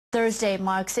Thursday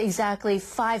marks exactly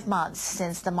 5 months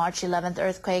since the March 11th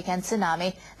earthquake and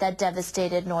tsunami that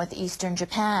devastated northeastern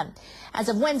Japan. As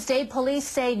of Wednesday, police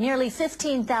say nearly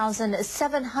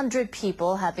 15,700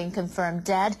 people have been confirmed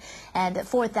dead and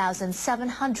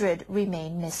 4,700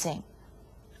 remain missing.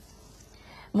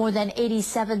 More than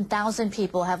 87,000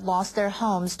 people have lost their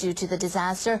homes due to the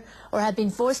disaster or have been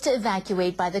forced to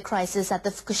evacuate by the crisis at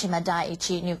the Fukushima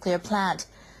Daiichi nuclear plant.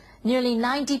 Nearly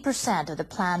 90% of the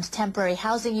planned temporary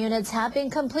housing units have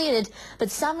been completed, but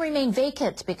some remain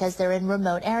vacant because they're in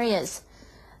remote areas.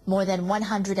 More than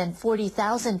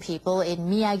 140,000 people in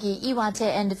Miyagi, Iwate,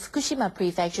 and Fukushima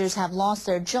prefectures have lost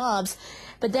their jobs,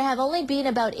 but there have only been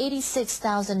about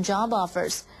 86,000 job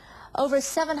offers. Over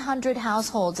 700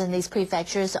 households in these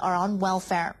prefectures are on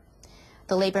welfare.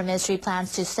 The Labor Ministry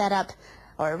plans to step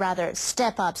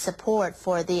up support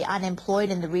for the unemployed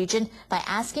in the region by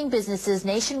asking businesses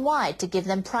nationwide to give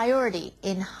them priority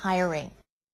in hiring.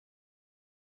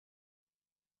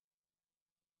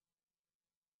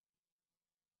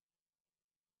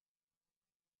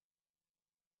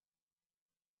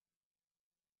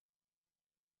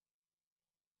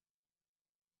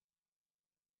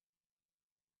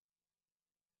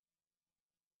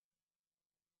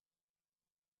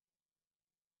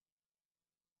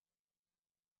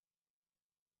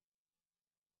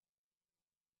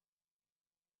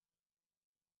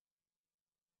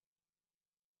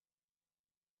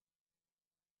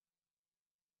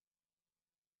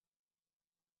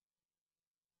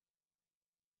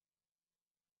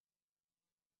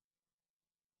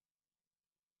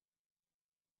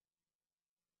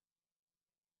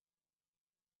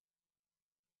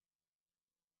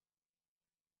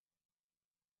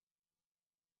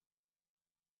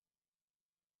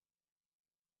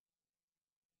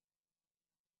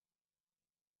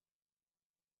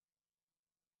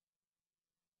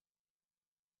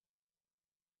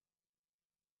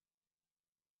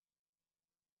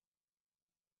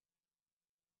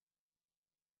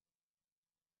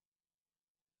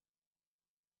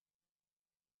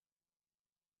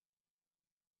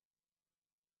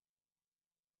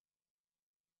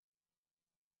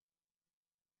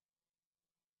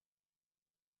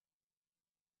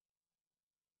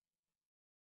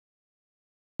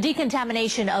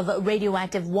 Decontamination of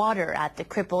radioactive water at the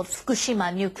crippled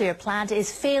Fukushima nuclear plant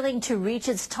is failing to reach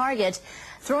its target,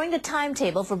 throwing the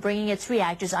timetable for bringing its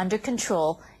reactors under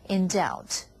control in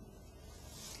doubt.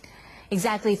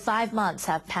 Exactly 5 months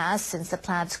have passed since the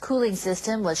plant's cooling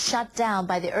system was shut down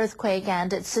by the earthquake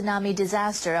and tsunami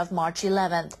disaster of March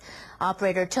 11th.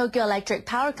 Operator Tokyo Electric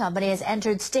Power Company has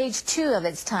entered stage 2 of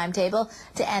its timetable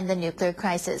to end the nuclear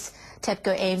crisis.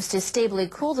 TEPCO aims to stably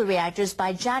cool the reactors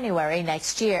by January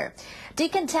next year.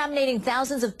 Decontaminating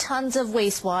thousands of tons of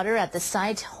wastewater at the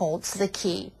site holds the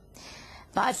key.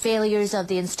 But failures of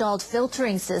the installed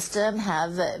filtering system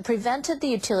have prevented the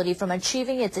utility from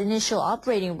achieving its initial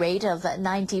operating rate of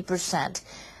 90%.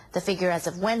 The figure as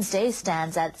of Wednesday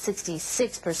stands at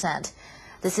 66%.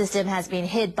 The system has been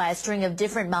hit by a string of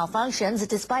different malfunctions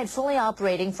despite fully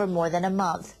operating for more than a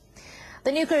month.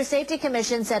 The Nuclear Safety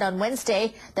Commission said on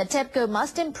Wednesday that TEPCO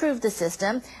must improve the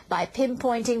system by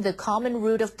pinpointing the common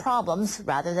root of problems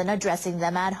rather than addressing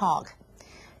them ad hoc.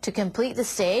 To complete the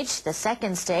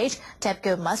second stage,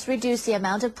 TEPCO must reduce the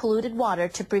amount of polluted water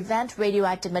to prevent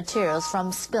radioactive materials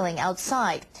from spilling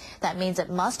outside. That means it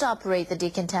must operate the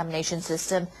decontamination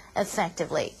system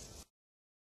effectively.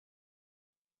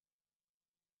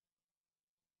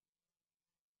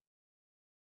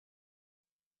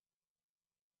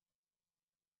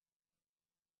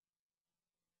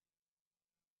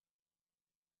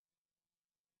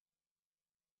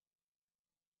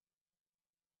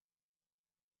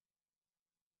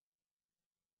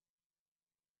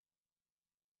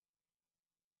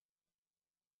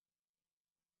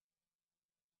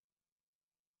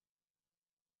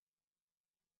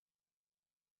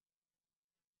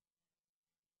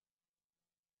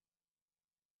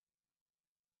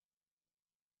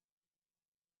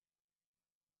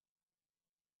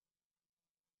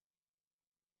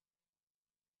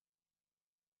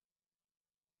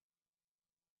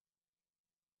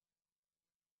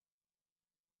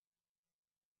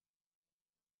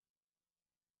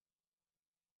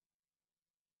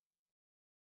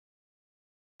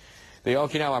 The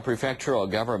Okinawa prefectural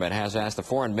government has asked the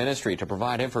foreign ministry to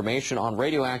provide information on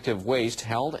radioactive waste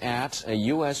held at a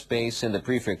U.S. base in the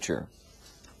prefecture.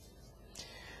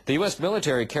 The U.S.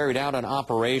 military carried out an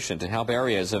operation to help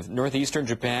areas of northeastern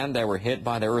Japan that were hit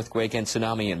by the earthquake and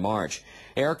tsunami in March.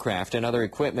 Aircraft and other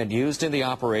equipment used in the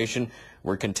operation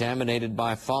were contaminated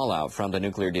by fallout from the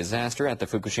nuclear disaster at the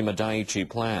Fukushima Daiichi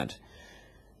plant.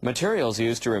 Materials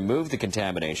used to remove the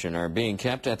contamination are being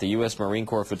kept at the U.S. Marine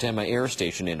Corps Futema Air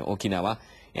Station in Okinawa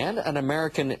and an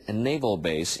American naval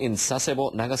base in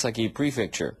Sasebo, Nagasaki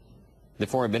Prefecture. The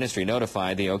Foreign Ministry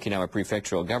notified the Okinawa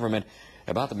prefectural government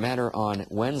about the matter on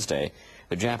Wednesday.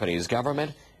 The Japanese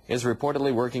government is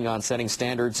reportedly working on setting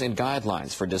standards and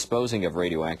guidelines for disposing of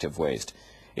radioactive waste.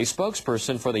 A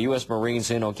spokesperson for the U.S. Marines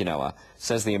in Okinawa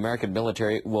says the American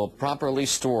military will properly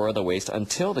store the waste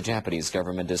until the Japanese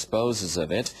government disposes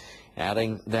of it,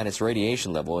 adding that its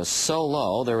radiation level is so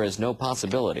low there is no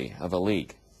possibility of a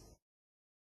leak.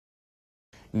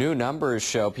 New numbers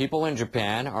show people in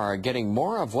Japan are getting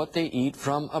more of what they eat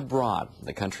from abroad.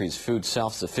 The country's food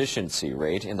self-sufficiency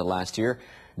rate in the last year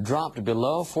dropped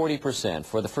below 40%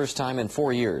 for the first time in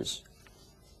 4 years.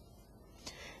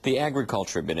 The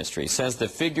Agriculture Ministry says the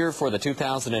figure for the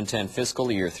 2010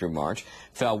 fiscal year through March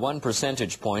fell 1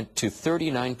 percentage point to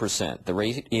 39%. The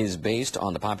rate is based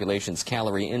on the population's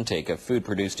calorie intake of food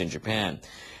produced in Japan.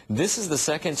 This is the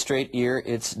second straight year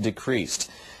it's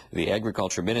decreased. The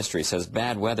Agriculture Ministry says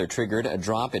bad weather triggered a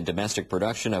drop in domestic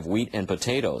production of wheat and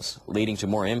potatoes, leading to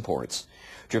more imports.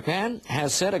 Japan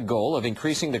has set a goal of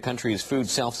increasing the country's food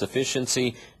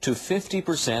self-sufficiency to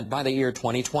 50% by the year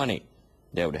 2020.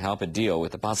 That would help it deal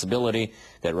with the possibility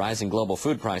that rising global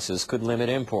food prices could limit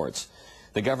imports.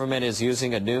 The government is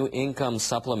using a new income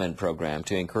supplement program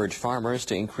to encourage farmers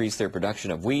to increase their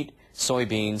production of wheat,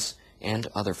 soybeans, and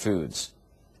other foods.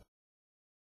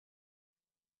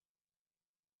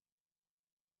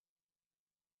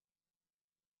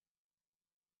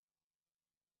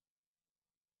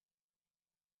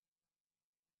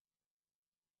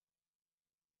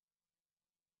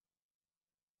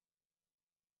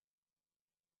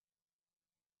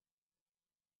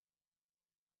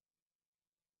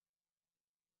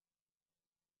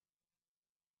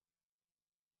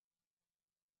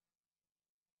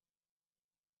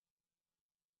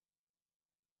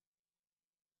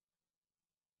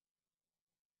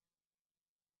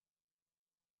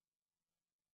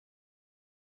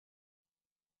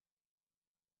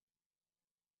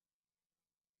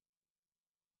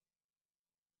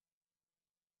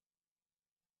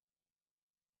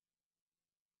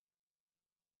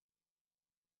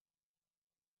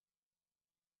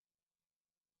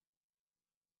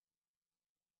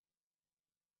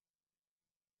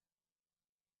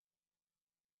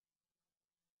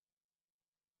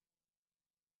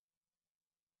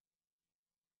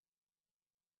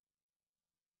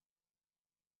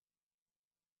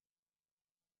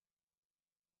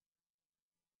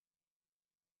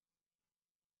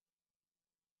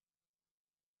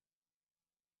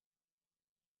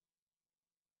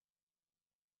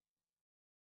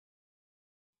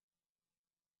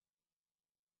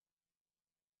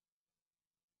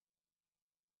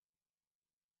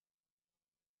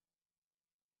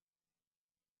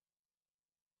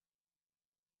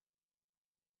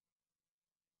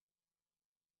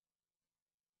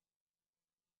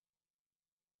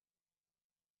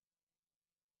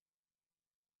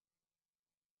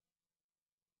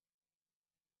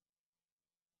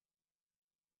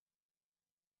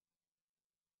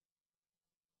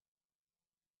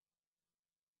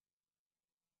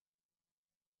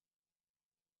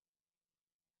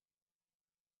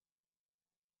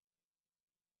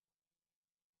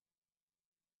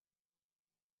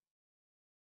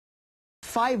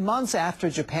 Five months after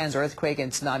Japan's earthquake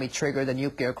and tsunami triggered the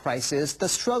nuclear crisis, the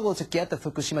struggle to get the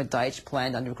Fukushima Daiichi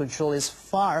plant under control is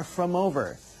far from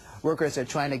over. Workers are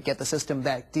trying to get the system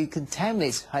that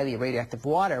decontaminates highly radioactive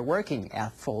water working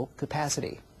at full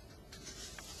capacity.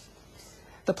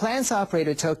 The plant's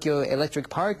operator, Tokyo Electric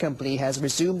Power Company, has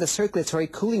resumed the circulatory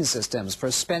cooling systems for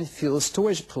spent fuel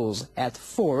storage pools at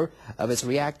 4 of its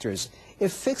reactors.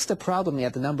 It fixed the problem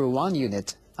at the number 1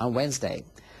 unit on Wednesday.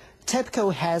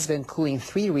 TEPCO has been cooling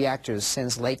 3 reactors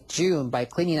since late June by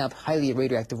cleaning up highly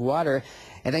radioactive water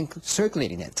and then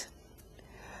circulating it.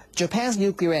 Japan's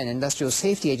Nuclear and Industrial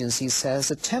Safety Agency says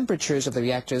the temperatures of the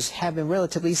reactors have been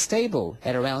relatively stable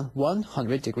at around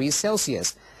 100 degrees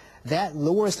Celsius. That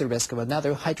lowers the risk of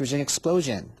another hydrogen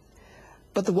explosion.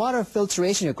 But the water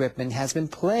filtration equipment has been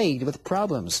plagued with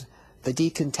problems. The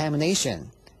decontamination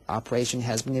operation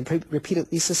has been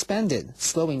repeatedly suspended,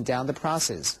 slowing down the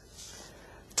process.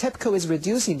 TEPCO is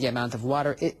reducing the amount of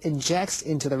water it injects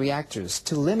into the reactors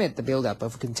to limit the buildup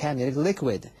of contaminated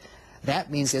liquid.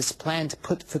 That means its plan to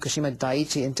put Fukushima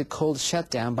Daiichi into cold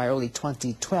shutdown by early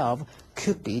 2012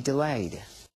 could be delayed.